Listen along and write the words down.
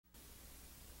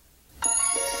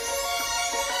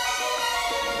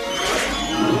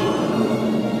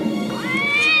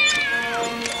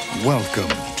Welcome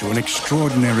to an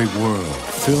extraordinary world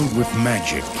filled with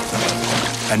magic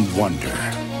and wonder.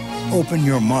 Open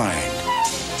your mind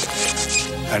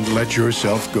and let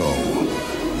yourself go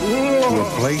to a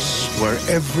place where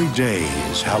every day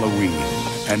is Halloween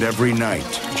and every night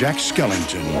Jack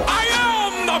Skellington I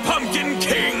am the Pumpkin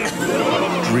King!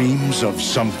 dreams of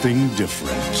something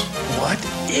different. What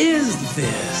is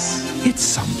this? It's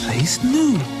someplace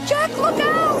new. Jack, look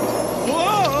out!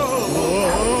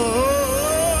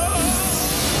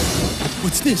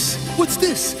 What's this? What's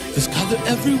this? There's color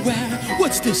everywhere.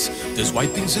 What's this? There's white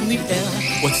things in the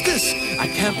air. What's this? I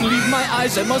can't believe my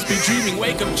eyes. I must be dreaming.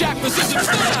 Wake up, Jack. This isn't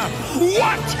fair.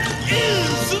 What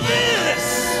is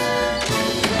this?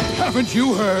 Haven't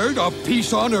you heard of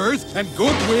peace on earth and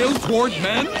goodwill toward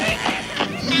men?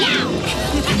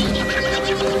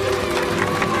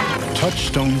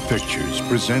 Touchstone Pictures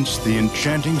presents the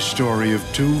enchanting story of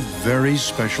two very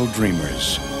special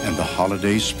dreamers and the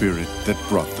holiday spirit that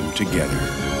brought them together.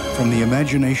 From the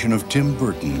imagination of Tim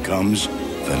Burton comes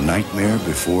The Nightmare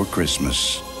Before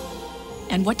Christmas.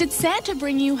 And what did Santa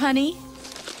bring you, honey?